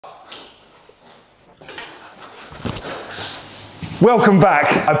Welcome back.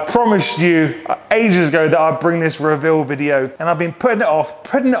 I promised you ages ago that I'd bring this reveal video, and I've been putting it off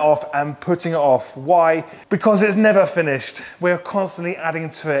and putting it off. Why? Because it's never finished. We're constantly adding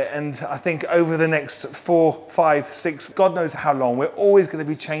to it, and I think over the next 4, 5, 6, God knows how long, we're always going to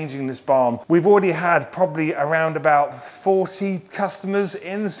be changing this barn. We've already had probably around about 40 customers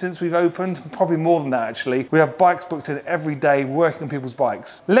in since we've opened, probably more than that actually. We have bikes booked in every day, working on people's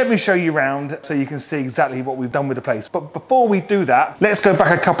bikes. Let me show you around so you can see exactly what we've done with the place. But before we do that, let's go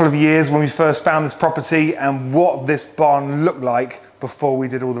back a couple of years when we first found this property and what this barn looked like before we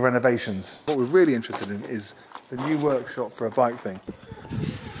did all the renovations. What we're really interested in is the new workshop for a bike thing.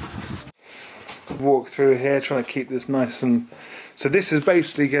 Walk through here, trying to keep this nice and... So this is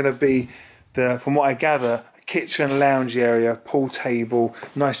basically going to be, from what I gather, a kitchen lounge area, pool table,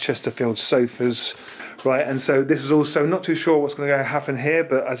 nice Chesterfield sofas. Right, and so this is also, not too sure what's going to happen here,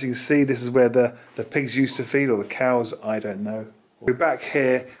 but as you can see, this is where the pigs used to feed, or the cows, I don't know. We're back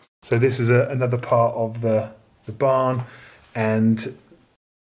here, so this is another part of the barn, and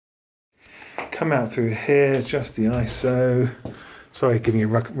come out through here, just the ISO. Sorry, giving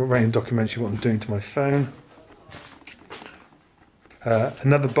you a random documentary what I'm doing to my phone.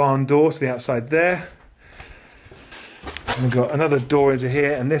 Another barn door to the outside there. And we've got another door into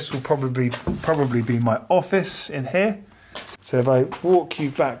here, and this will probably be my office in here. So if I walk you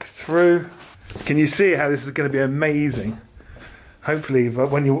back through, can you see how this is going to be amazing? Hopefully,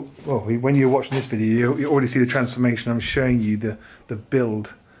 when you're watching this video, you already see the transformation. I'm showing you the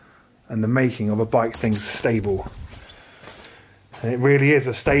build and the making of a bike thing stable. And it really is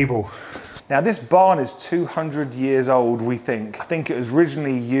a stable. Now this barn is 200 years old, we think. I think it was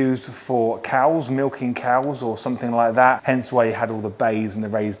originally used for cows, milking cows or something like that, hence why you had all the bays and the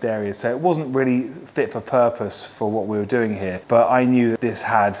raised areas. So it wasn't really fit for purpose for what we were doing here, but I knew that this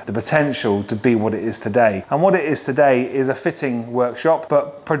had the potential to be what it is today. And what it is today is a fitting workshop,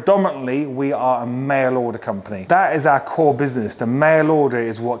 but predominantly we are a mail order company. That is our core business. The mail order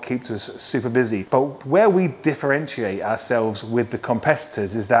is what keeps us super busy. But where we differentiate ourselves with the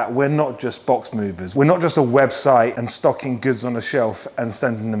competitors is that we're not just box movers. We're not just a website and stocking goods on a shelf and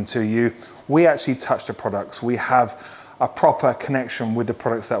sending them to you. We actually touch the products. We have a proper connection with the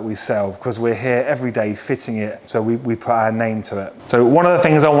products that we sell because we're here every day fitting it, so we put our name to it. So one of the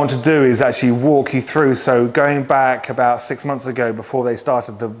things I want to do is actually walk you through. So going back about 6 months ago, before they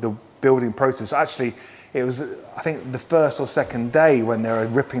started the building process, actually it was, I think, the first or second day when they were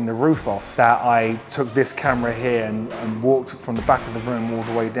ripping the roof off that I took this camera here and walked from the back of the room all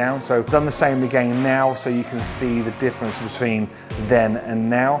the way down. So I've done the same again now, so you can see the difference between then and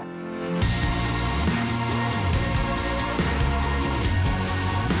now.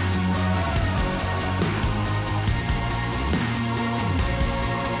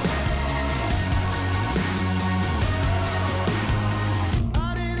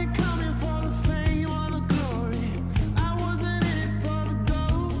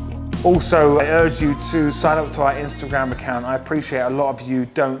 Also, I urge you to sign up to our Instagram account. I appreciate a lot of you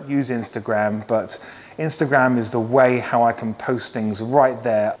don't use Instagram, but Instagram is the way how I can post things right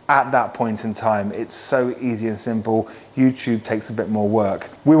there at that point in time. It's so easy and simple. YouTube takes a bit more work.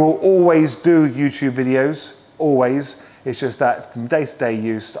 We will always do YouTube videos, always. It's just that from day-to-day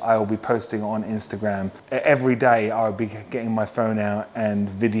use, I will be posting on Instagram. Every day, I will be getting my phone out and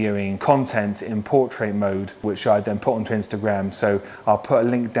videoing content in portrait mode, which I then put onto Instagram. So I'll put a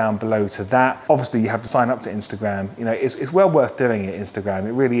link down below to that. Obviously, you have to sign up to Instagram. You know, it's well worth doing it, Instagram.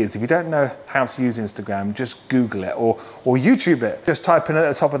 It really is. If you don't know how to use Instagram, just Google it or YouTube it. Just type in at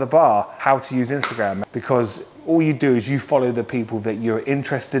the top of the bar, how to use Instagram, because all you do is you follow the people that you're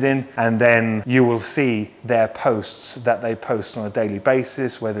interested in, and then you will see their posts that they post on a daily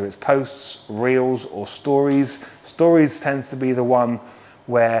basis, whether it's posts, reels, or stories. Stories tends to be the one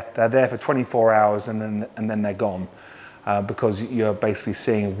where they're there for 24 hours and then they're gone. Because you're basically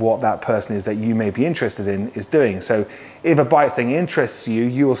seeing what that person is that you may be interested in is doing. So if a bike thing interests you,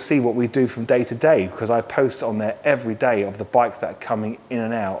 you will see what we do from day to day, because I post on there every day of the bikes that are coming in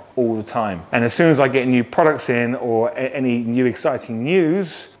and out all the time. And as soon as I get new products in or any new exciting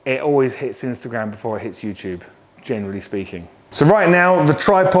news, it always hits Instagram before it hits YouTube, generally speaking. So right now, the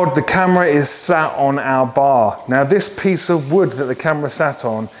tripod, the camera is sat on our bar. Now this piece of wood that the camera sat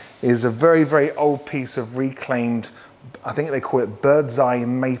on is a very, very old piece of reclaimed, I think they call it bird's eye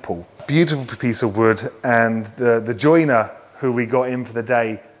maple. Beautiful piece of wood, and the joiner who we got in for the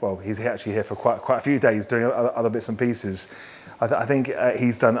day, well, he's actually here for quite a few days doing other bits and pieces. I think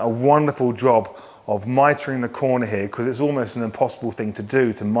he's done a wonderful job of mitering the corner here, because it's almost an impossible thing to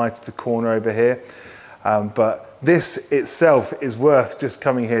do, to miter the corner over here. But this itself is worth just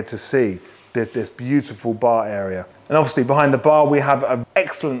coming here to see. this beautiful bar area. And obviously behind the bar, we have an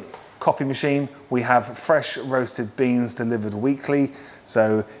excellent coffee machine. We have fresh roasted beans delivered weekly.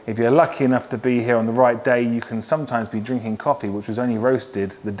 So if you're lucky enough to be here on the right day, you can sometimes be drinking coffee which was only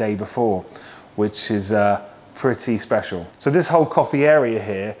roasted the day before, which is pretty special. So this whole coffee area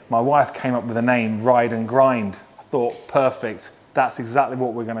here, my wife came up with the name Ride and Grind. I thought, perfect. That's exactly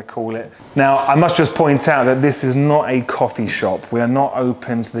what we're going to call it. Now, I must just point out that this is not a coffee shop. We are not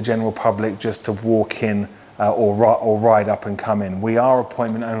open to the general public just to walk in or ride up and come in. We are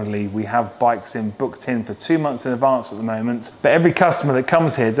appointment only. We have bikes booked in for 2 months in advance at the moment. But every customer that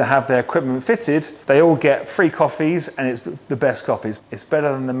comes here to have their equipment fitted, they all get free coffees, and it's the best coffees. It's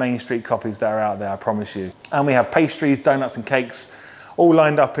better than the main street coffees that are out there, I promise you. And we have pastries, donuts and cakes all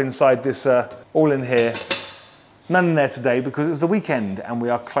lined up inside this, all in here. None in there today because it's the weekend and we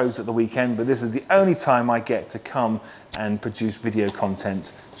are closed at the weekend, but this is the only time I get to come and produce video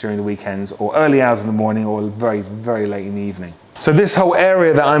content during the weekends or early hours in the morning or very, very late in the evening. So this whole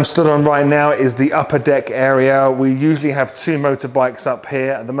area that I'm stood on right now is the upper deck area. We usually have 2 motorbikes up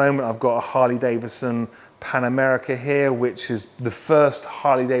here. At the moment, I've got a Harley Davidson Pan America here, which is the first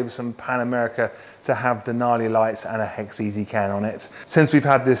Harley Davidson Pan America to have Denali lights and a HEX Easy Can on it. Since we've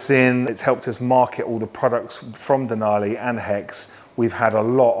had this in, it's helped us market all the products from Denali and HEX. We've had a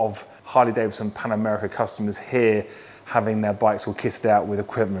lot of Harley Davidson Pan America customers here having their bikes all kitted out with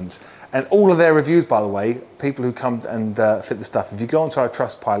equipment. And all of their reviews, by the way, people who come and fit the stuff, if you go onto our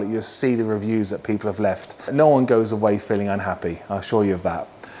Trustpilot, you'll see the reviews that people have left. No one goes away feeling unhappy, I assure you of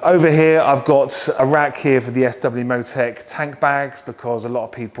that. Over here, I've got a rack here for the SW Motec tank bags because a lot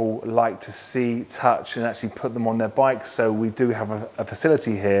of people like to see, touch, and actually put them on their bikes. So we do have a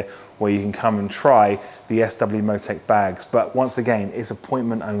facility here where you can come and try the SW Motec bags. But once again, it's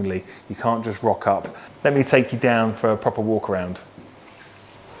appointment only. You can't just rock up. Let me take you down for a proper walk around.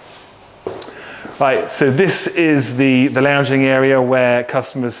 Right, so this is the lounging area where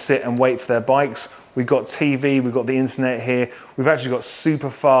customers sit and wait for their bikes. We've got TV, we've got the internet here. We've actually got super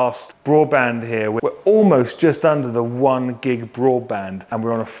fast broadband here. We're almost just under the 1 gig broadband and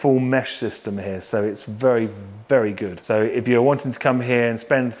we're on a full mesh system here. So it's very, very good. So if you're wanting to come here and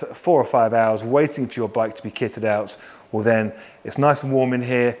spend 4 or 5 hours waiting for your bike to be kitted out, well then it's nice and warm in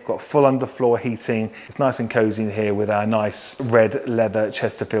here, got full underfloor heating. It's nice and cozy in here with our nice red leather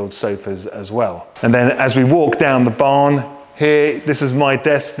Chesterfield sofas as well. And then as we walk down the barn, here, this is my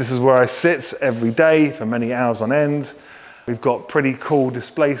desk. This is where I sit every day for many hours on end. We've got pretty cool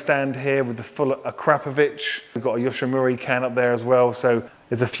display stand here with the full Akrapovic. We've got a Yoshimura can up there as well. So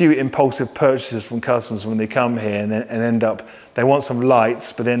there's a few impulsive purchases from customers when they come here and end up, they want some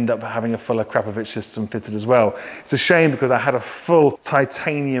lights, but end up having a full Akrapovic system fitted as well. It's a shame because I had a full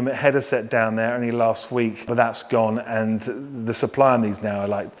titanium header set down there only last week, but that's gone. And the supply on these now are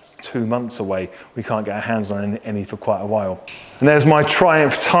like 2 months away. We can't get our hands on any for quite a while. And there's my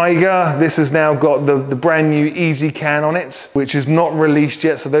Triumph Tiger. This has now got the brand new Easy Can on it, which is not released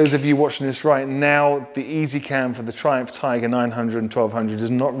yet. So those of you watching this right now, the Easy Can for the Triumph Tiger 900 and 1200 is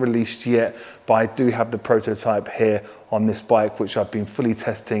not released yet, but I do have the prototype here on this bike, which I've been fully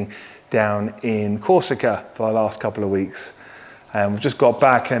testing down in Corsica for the last couple of weeks. We've just got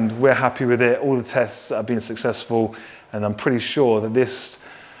back and we're happy with it. All the tests have been successful, and I'm pretty sure that this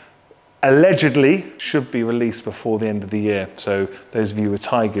allegedly should be released before the end of the year. So those of you with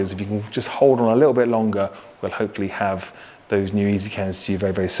Tigers, if you can just hold on a little bit longer, we'll hopefully have those new Easy Cans to you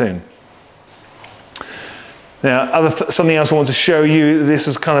very, very soon. Now, something else I want to show you, this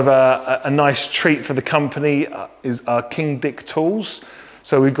is kind of a nice treat for the company, is our King Dick tools.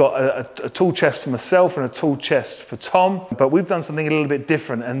 So we've got a tool chest for myself and a tool chest for Tom, but we've done something a little bit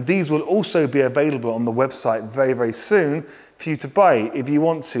different, and these will also be available on the website very, very soon for you to buy if you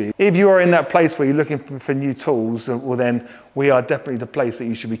want to. If you are in that place where you're looking for new tools, well then we are definitely the place that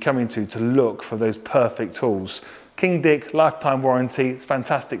you should be coming to look for those perfect tools. King Dick, lifetime warranty, it's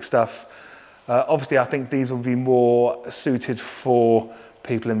fantastic stuff. Obviously I think these will be more suited for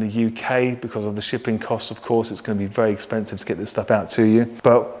people in the UK because of the shipping costs. Of course, it's going to be very expensive to get this stuff out to you.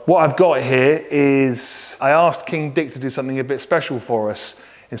 But what I've got here is, I asked King Dick to do something a bit special for us.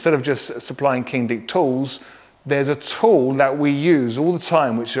 Instead of just supplying King Dick tools, there's a tool that we use all the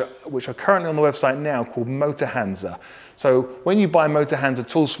time, which are currently on the website now, called Motor Hansa. So when you buy Motor Hansa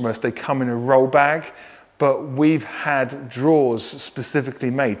tools from us, they come in a roll bag, but we've had drawers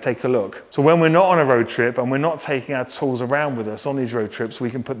specifically made. Take a look. So when we're not on a road trip and we're not taking our tools around with us on these road trips, we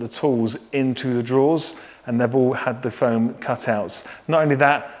can put the tools into the drawers, and they've all had the foam cutouts. Not only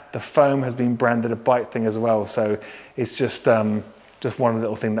that, the foam has been branded a bike thing as well. So it's just, just one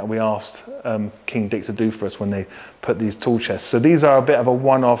little thing that we asked King Dick to do for us when they put these tool chests. So these are a bit of a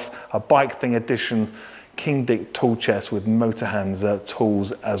one-off, a bike thing edition King Dick tool chest with motor hands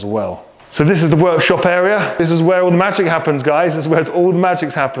tools as well. So this is the workshop area. This is where all the magic happens, guys. This is where all the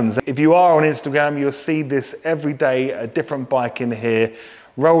magic happens. If you are on Instagram, you'll see this every day, a different bike in here,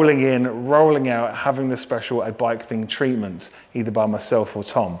 rolling in, rolling out, having the special A Bike Thing treatment, either by myself or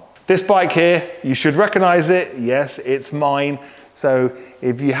Tom. This bike here, you should recognize it. Yes, it's mine. So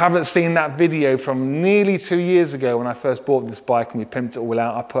if you haven't seen that video from nearly 2 years ago when I first bought this bike and we pimped it all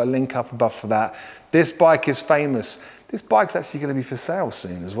out, I put a link up above for that. This bike is famous. This bike's actually going to be for sale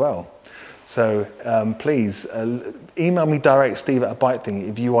soon as well. So please email me direct, Steve at A Bike Thing,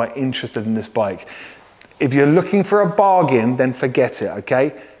 if you are interested in this bike. If you're looking for a bargain, then forget it,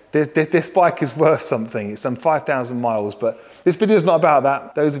 okay? This bike is worth something. It's done 5,000 miles, but this video is not about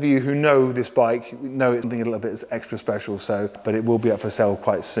that. Those of you who know this bike know it's something a little bit extra special, but it will be up for sale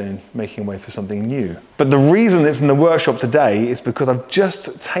quite soon, making way for something new. But the reason it's in the workshop today is because I've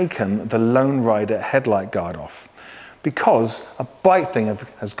just taken the Lone Rider headlight guard off, because A Bike Thing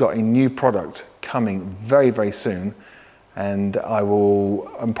has got a new product coming very, very soon. And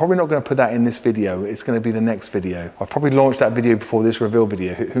I'm probably not going to put that in this video. It's going to be the next video. I've probably launched that video before this reveal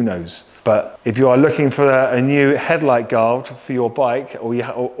video, who knows. But if you are looking for a new headlight guard for your bike,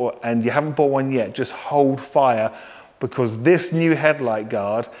 and you haven't bought one yet, just hold fire, because this new headlight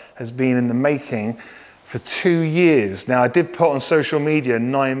guard has been in the making for 2 years. Now, I did put on social media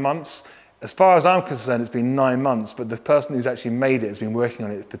 9 months. As far as I'm concerned, it's been 9 months, but the person who's actually made it has been working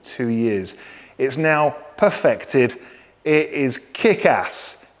on it for 2 years. It's now perfected. It is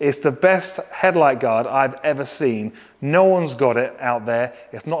kick-ass. It's the best headlight guard I've ever seen. No one's got it out there.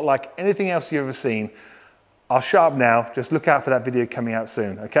 It's not like anything else you've ever seen. I'll shut up now. Just look out for that video coming out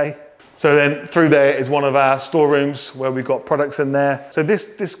soon, okay? So then through there is one of our storerooms where we've got products in there. So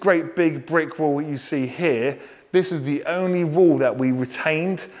this great big brick wall you see here, this is the only wall that we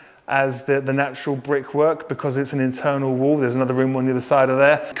retained as the natural brickwork, because it's an internal wall. There's another room on the other side of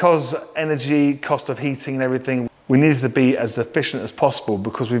there. Because energy, cost of heating and everything, we need to be as efficient as possible,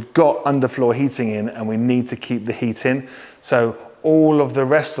 because we've got underfloor heating in and we need to keep the heat in. So all of the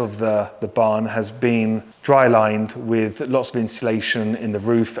rest of the barn has been dry lined with lots of insulation in the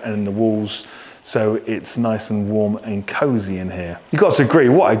roof and in the walls. So it's nice and warm and cozy in here. You've got to agree,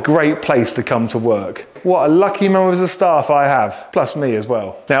 what a great place to come to work. What a lucky members of staff I have, plus me as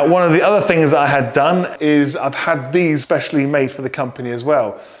well. Now, one of the other things that I had done is I've had these specially made for the company as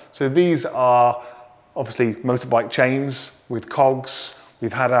well. So these are obviously motorbike chains with cogs.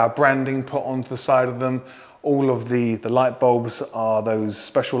 We've had our branding put onto the side of them. All of the light bulbs are those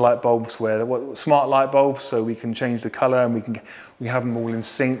special light bulbs smart light bulbs, so we can change the color and we have them all in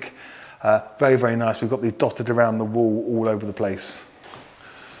sync. Very, very nice. We've got these dotted around the wall all over the place.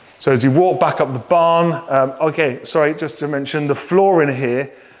 So as you walk back up the barn, okay, sorry, just to mention the floor in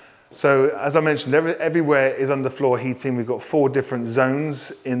here. So as I mentioned, everywhere is underfloor heating. We've got 4 different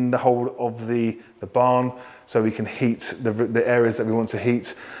zones in the whole of the barn, so we can heat the areas that we want to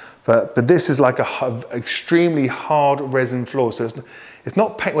heat. But this is like a extremely hard resin floor. So it's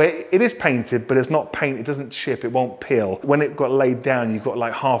not paint, well, it is painted, but it's not paint. It doesn't chip, it won't peel. When it got laid down, you've got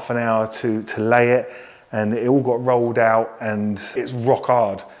like half an hour to lay it, and it all got rolled out, and it's rock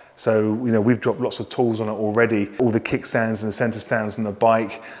hard. So, you know, we've dropped lots of tools on it already. All the kickstands and the center stands on the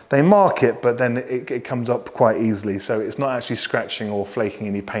bike, they mark it, but then it comes up quite easily. So it's not actually scratching or flaking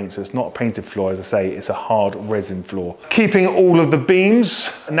any paint. So it's not a painted floor, as I say, it's a hard resin floor. Keeping all of the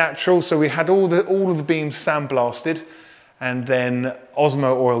beams natural. So we had all of the beams sandblasted, and then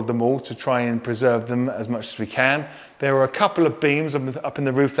Osmo oiled them all to try and preserve them as much as we can. There were a couple of beams up in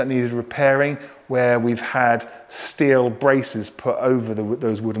the roof that needed repairing, where we've had steel braces put over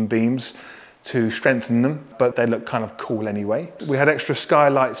those wooden beams to strengthen them, but they look kind of cool anyway. We had extra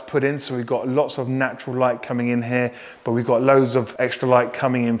skylights put in, so we've got lots of natural light coming in here, but we've got loads of extra light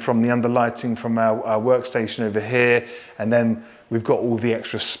coming in from the underlighting from our workstation over here, and then we've got all the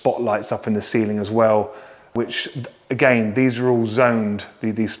extra spotlights up in the ceiling as well, which again, these are all zoned,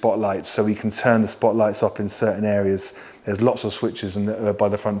 these spotlights, so we can turn the spotlights off in certain areas. There's lots of switches by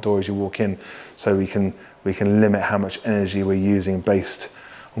the front door as you walk in, so we can limit how much energy we're using based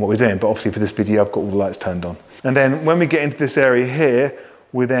on what we're doing. But obviously for this video, I've got all the lights turned on. And then when we get into this area here,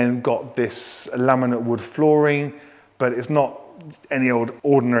 we then got this laminate wood flooring, but it's not any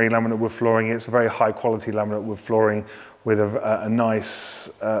ordinary laminate wood flooring. It's a very high quality laminate wood flooring with a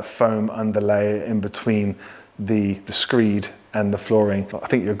nice foam underlay in between the screed and the flooring. I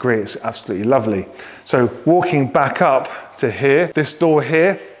think you agree, it's absolutely lovely. So walking back up to here, this door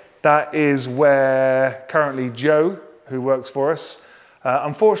here, that is where currently Joe, who works for us,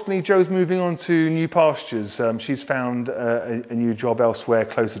 Unfortunately, Jo's moving on to new pastures. She's found a new job elsewhere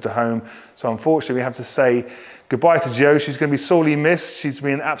closer to home. So unfortunately, we have to say goodbye to Jo. She's going to be sorely missed. She's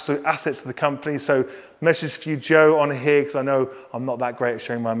been an absolute asset to the company. So message to you, Jo, on here, because I know I'm not that great at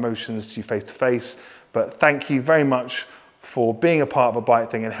showing my emotions to you face to face. But thank you very much for being a part of a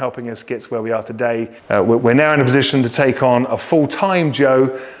bike thing and helping us get to where we are today. We're now in a position to take on a full-time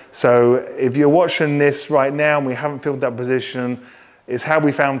Jo. So if you're watching this right now and we haven't filled that position, it's how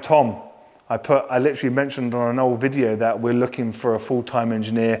we found Tom. I literally mentioned on an old video that we're looking for a full-time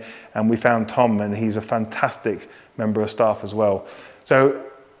engineer, and we found Tom, and he's a fantastic member of staff as well. So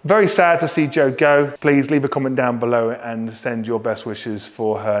very sad to see Jo go. Please leave a comment down below and send your best wishes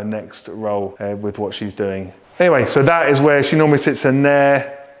for her next role with what she's doing. Anyway, so that is where she normally sits in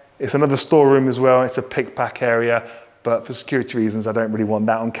there. It's another storeroom as well. It's a pick pack area, but for security reasons, I don't really want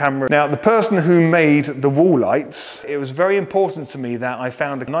that on camera. Now, the person who made the wall lights, it was very important to me that I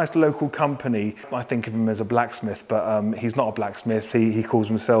found a nice local company. I think of him as a blacksmith, but he's not a blacksmith. He calls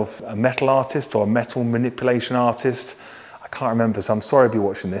himself a metal artist or a metal manipulation artist. I can't remember, so I'm sorry if you're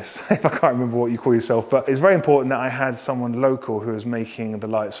watching this, if I can't remember what you call yourself, but it's very important that I had someone local who was making the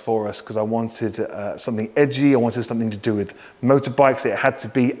lights for us, because I wanted something edgy, I wanted something to do with motorbikes. It had to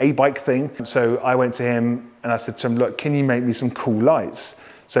be a bike thing. So I went to him and I said to him, look, can you make me some cool lights?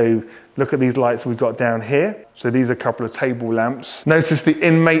 So look at these lights we've got down here. So these are a couple of table lamps. Notice the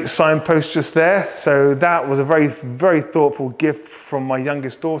inmate signpost just there. So that was a very, very thoughtful gift from my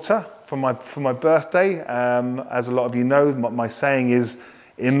youngest daughter for my birthday. As a lot of you know, my saying is,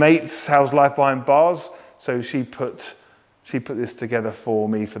 inmates, how's life behind bars? So she put this together for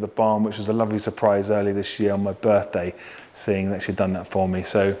me for the barn, which was a lovely surprise early this year on my birthday, seeing that she'd done that for me.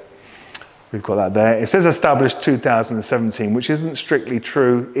 So we've got that there. It says established 2017, which isn't strictly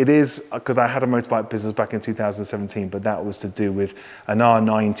true. It is, because I had a motorbike business back in 2017, but that was to do with an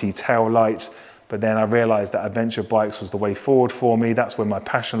R90 tail light. But then I realized that adventure bikes was the way forward for me. That's where my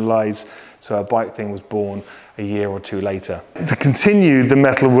passion lies. So a bike thing was born a year or two later. To continue the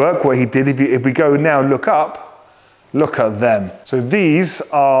metal work, what he did, if we go now, look up, look at them. So these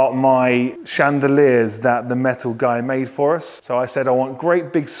are my chandeliers that the metal guy made for us. So I said, I want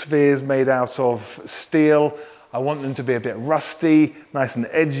great big spheres made out of steel. I want them to be a bit rusty, nice and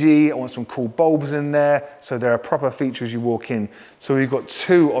edgy. I want some cool bulbs in there, so there are proper features you walk in. So we've got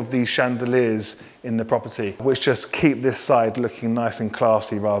 2 of these chandeliers in the property, which just keep this side looking nice and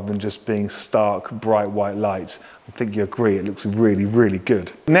classy rather than just being stark, bright white lights. I think you agree, it looks really, really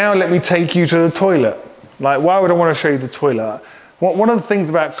good. Now let me take you to the toilet. Like, why would I want to show you the toilet? One of the things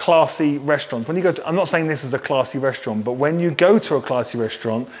about classy restaurants, when you go to, I'm not saying this is a classy restaurant, but when you go to a classy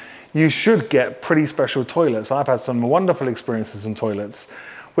restaurant, you should get pretty special toilets. I've had some wonderful experiences in toilets,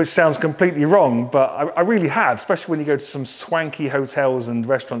 which sounds completely wrong, but I really have, especially when you go to some swanky hotels and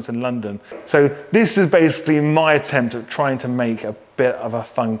restaurants in London. So this is basically my attempt at trying to make a bit of a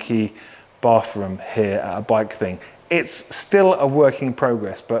funky bathroom here at a bike thing. It's still a work in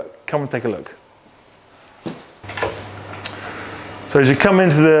progress, but come and take a look. So as you come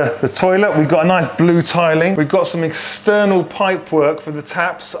into the toilet, we've got a nice blue tiling. We've got some external pipe work for the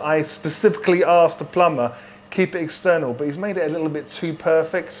taps. I specifically asked the plumber, keep it external, but he's made it a little bit too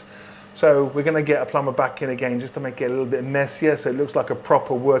perfect. So we're gonna get a plumber back in again just to make it a little bit messier, so it looks like a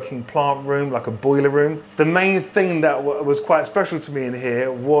proper working plant room, like a boiler room. The main thing that was quite special to me in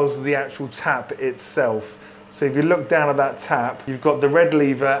here was the actual tap itself. So if you look down at that tap, you've got the red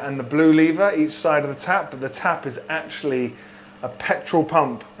lever and the blue lever each side of the tap, but the tap is actually a petrol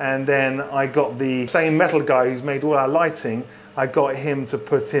pump. And then I got the same metal guy who's made all our lighting, I got him to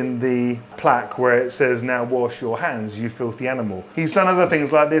put in the plaque where it says, now wash your hands, you filthy animal. He's done other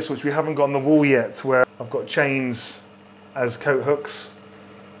things like this, which we haven't got on the wall yet, where I've got chains as coat hooks.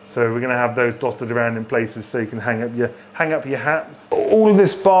 So we're gonna have those dotted around in places so you can hang up your hat. All of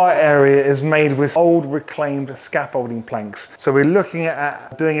this bar area is made with old reclaimed scaffolding planks. So we're looking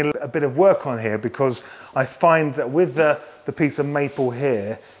at doing a bit of work on here, because I find that with the piece of maple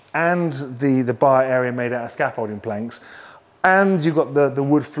here and the bar area made out of scaffolding planks, and you've got the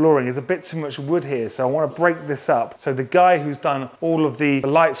wood flooring, there's a bit too much wood here. So I want to break this up. So the guy who's done all of the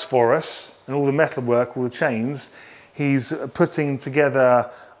lights for us and all the metal work, all the chains, he's putting together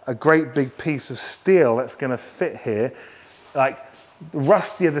a great big piece of steel that's going to fit here. Like, the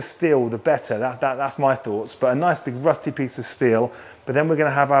rustier the steel, the better. That's my thoughts. But a nice big rusty piece of steel. But then we're going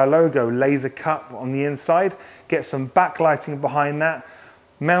to have our logo laser cut on the inside, get some backlighting behind that,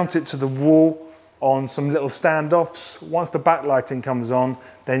 mount it to the wall on some little standoffs. Once the backlighting comes on,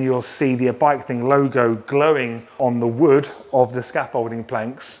 then you'll see the Bike Thing logo glowing on the wood of the scaffolding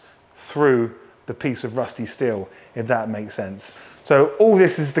planks through the piece of rusty steel. if that makes sense. So all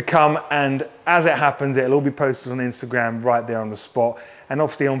this is to come, and as it happens, it'll all be posted on Instagram right there on the spot, and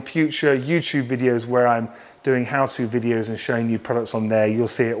obviously on future YouTube videos where I'm doing how-to videos and showing you products on there, you'll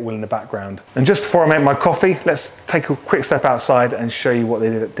see it all in the background. And just before I make my coffee, let's take a quick step outside and show you what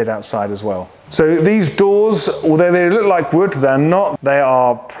they did outside as well. So these doors, although they look like wood, they're not. They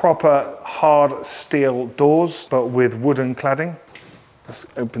are proper hard steel doors, but with wooden cladding. Let's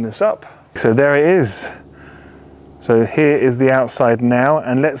open this up. So there it is. So here is the outside now,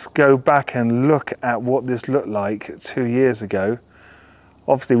 and let's go back and look at what this looked like 2 years ago.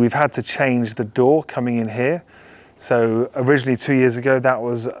 Obviously we've had to change the door coming in here. So originally 2 years ago that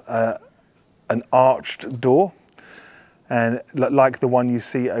was an arched door, and like the one you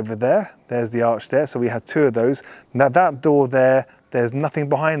see over there, there's the arch there. So we had 2 of those. Now that door there, there's nothing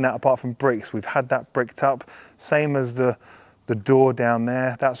behind that apart from bricks. We've had that bricked up, same as the door down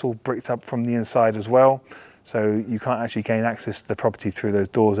there. That's all bricked up from the inside as well. So you can't actually gain access to the property through those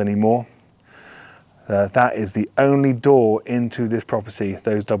doors anymore. That is the only door into this property,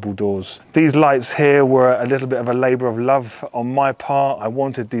 those double doors. These lights here were a little bit of a labor of love on my part. I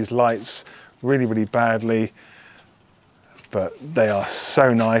wanted these lights really, really badly, but they are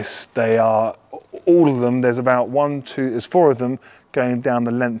so nice. They are, all of them, there's about there's 4 of them going down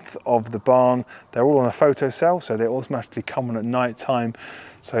the length of the barn. They're all on a photo cell, so they automatically come on at night time.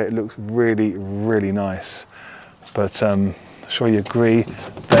 So it looks really, really nice. But I'm sure you agree,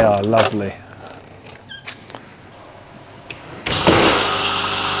 they are lovely.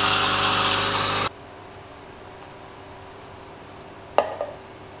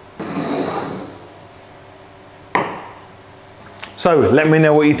 So let me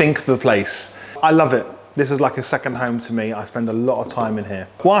know what you think of the place. I love it. This is like a second home to me. I spend a lot of time in here.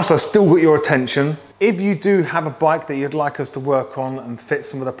 Whilst I've still got your attention, if you do have a bike that you'd like us to work on and fit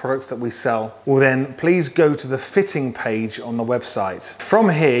some of the products that we sell, well then please go to the fitting page on the website. From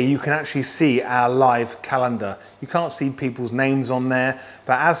here, you can actually see our live calendar. You can't see people's names on there,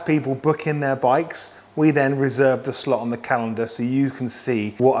 but as people book in their bikes, we then reserve the slot on the calendar so you can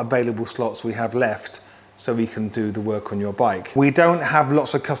see what available slots we have left, so we can do the work on your bike. We don't have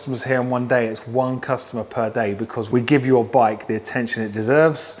lots of customers here in one day. It's 1 customer per day because we give your bike the attention it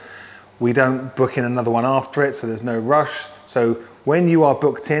deserves. We don't book in another one after it, so there's no rush. So when you are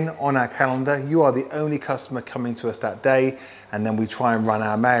booked in on our calendar, you are the only customer coming to us that day, and then we try and run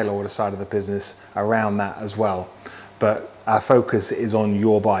our mail order side of the business around that as well. But our focus is on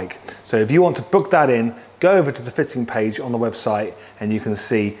your bike. So if you want to book that in, go over to the fitting page on the website and you can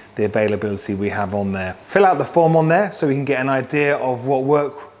see the availability we have on there. Fill out the form on there so we can get an idea of what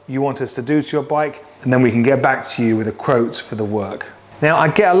work you want us to do to your bike, and then we can get back to you with a quote for the work. Now, I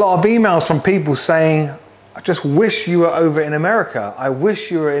get a lot of emails from people saying, I just wish you were over in America. I wish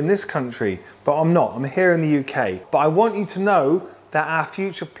you were in this country, but I'm not. I'm here in the UK. But I want you to know that our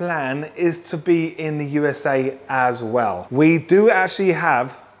future plan is to be in the USA as well. We do actually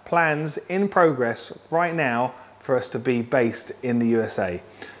have plans in progress right now for us to be based in the USA.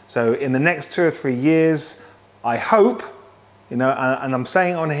 So in the next 2 or 3 years, I hope, you know, and I'm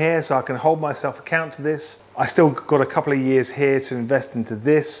saying on here so I can hold myself account to this, I still got a couple of years here to invest into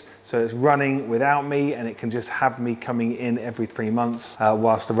this, so it's running without me and it can just have me coming in every 3 months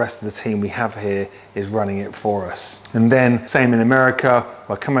whilst the rest of the team we have here is running it for us. And then same in America,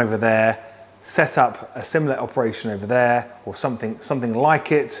 I'll come over there, set up a similar operation over there or something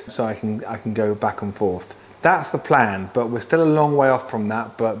like it, so I can go back and forth. That's the plan, but we're still a long way off from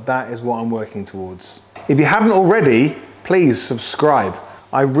that, but that is what I'm working towards. If you haven't already, please subscribe.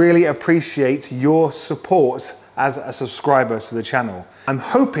 I really appreciate your support as a subscriber to the channel. I'm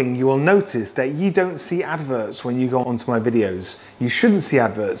hoping you will notice that you don't see adverts when you go onto my videos. You shouldn't see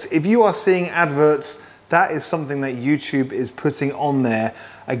adverts. If you are seeing adverts, that is something that YouTube is putting on there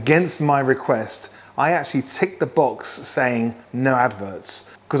against my request. I actually tick the box saying no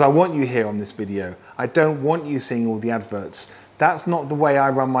adverts because I want you here on this video. I don't want you seeing all the adverts. That's not the way I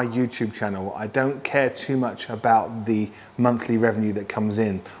run my YouTube channel. I don't care too much about the monthly revenue that comes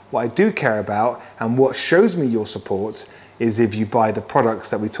in. What I do care about and what shows me your support is if you buy the products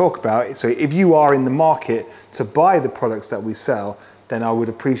that we talk about. So if you are in the market to buy the products that we sell, then I would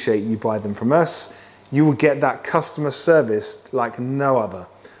appreciate you buy them from us. You will get that customer service like no other.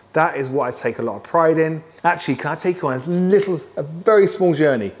 That is what I take a lot of pride in. Actually, can I take you on a very small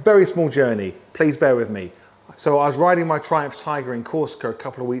journey? Very small journey. Please bear with me. So I was riding my Triumph Tiger in Corsica a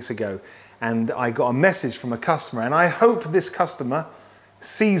couple of weeks ago, and I got a message from a customer, and I hope this customer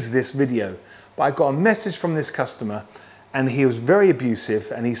sees this video. But I got a message from this customer, And he was very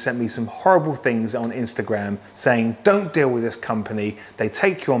abusive, and he sent me some horrible things on Instagram saying, don't deal with this company, they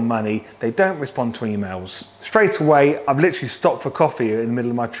take your money, they don't respond to emails. Straight away, I've literally stopped for coffee in the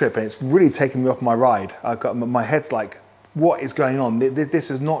middle of my trip, and it's really taken me off my ride. My head's like, what is going on?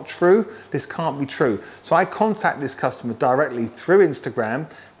 This is not true, this can't be true. So I contact this customer directly through Instagram.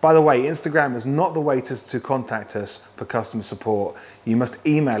 By the way, Instagram is not the way to contact us for customer support. You must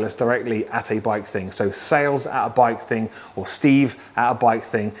email us directly at A Bike Thing. So sales at A Bike Thing or Steve at A Bike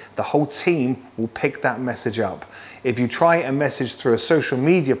Thing. The whole team will pick that message up. If you try a message through a social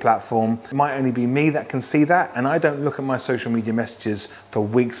media platform, it might only be me that can see that, and I don't look at my social media messages for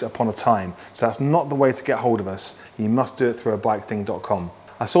weeks upon a time. So that's not the way to get hold of us. You must do it through abikething.com.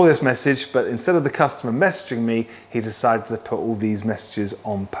 I saw this message, but instead of the customer messaging me, he decided to put all these messages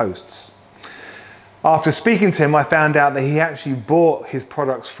on posts. After speaking to him, I found out that he actually bought his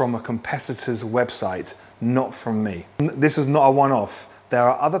products from a competitor's website, not from me. This is not a one-off. There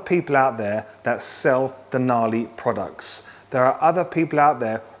are other people out there that sell Denali products. There are other people out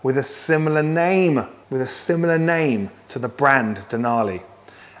there with a similar name to the brand Denali.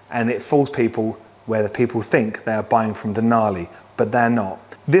 And it fools people where the people think they are buying from Denali, but they're not.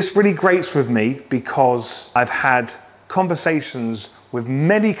 This really grates with me because I've had conversations with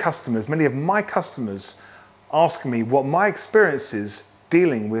many of my customers asking me what my experience is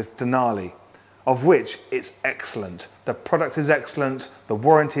dealing with Denali, of which it's excellent. The product is excellent, the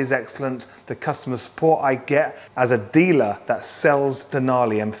warranty is excellent, the customer support I get as a dealer that sells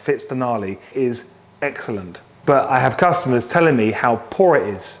Denali and fits Denali is excellent. But I have customers telling me how poor it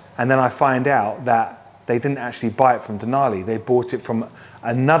is, and then I find out that they didn't actually buy it from Denali. They bought it from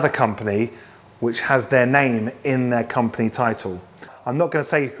another company which has their name in their company title. I'm not going to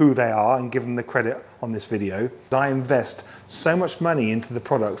say who they are and give them the credit on this video. I invest so much money into the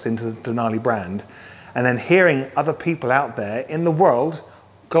products, into the Denali brand, and then hearing other people out there in the world,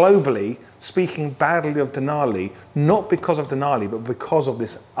 globally, speaking badly of Denali, not because of Denali, but because of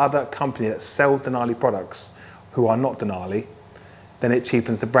this other company that sells Denali products who are not Denali, then it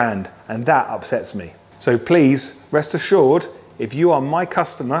cheapens the brand, and that upsets me. So please, rest assured, if you are my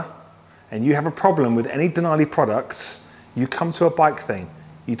customer and you have a problem with any Denali products, you come to A Bike Thing.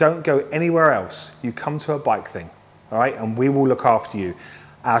 You don't go anywhere else. You come to A Bike Thing, all right? And we will look after you.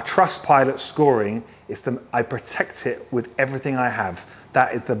 Our Trustpilot scoring is I protect it with everything I have.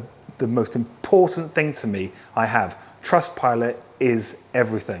 That is the most important thing to me I have. Trustpilot is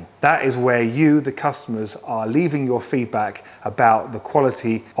everything. That is where you, the customers, are leaving your feedback about the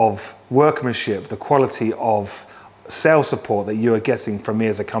quality of workmanship, the quality of sales support that you are getting from me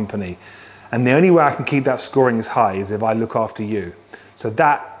as a company. And the only way I can keep that scoring as high is if I look after you. So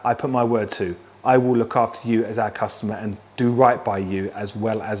that I put my word to. I will look after you as our customer and do right by you as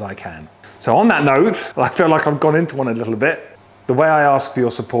well as I can. So on that note, I feel like I've gone into one a little bit. The way I ask for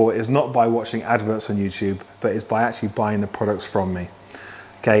your support is not by watching adverts on YouTube, but it's by actually buying the products from me.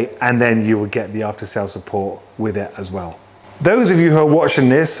 Okay, and then you will get the after sales support with it as well. Those of you who are watching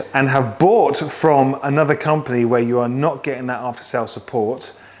this and have bought from another company where you are not getting that after sales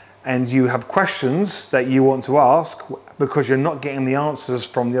support, and you have questions that you want to ask because you're not getting the answers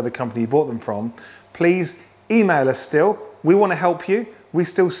from the other company you bought them from, please email us still. We want to help you. We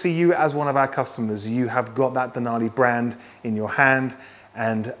still see you as one of our customers. You have got that Denali brand in your hand,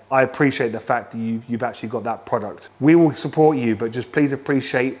 and I appreciate the fact that you've actually got that product. We will support you, but just please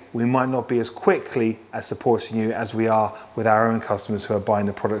appreciate we might not be as quickly as supporting you as we are with our own customers who are buying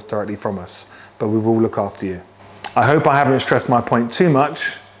the products directly from us, but we will look after you. I hope I haven't stressed my point too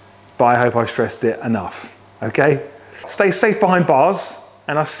much, but I hope I stressed it enough, okay? Stay safe behind bars,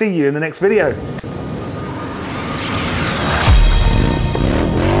 and I'll see you in the next video.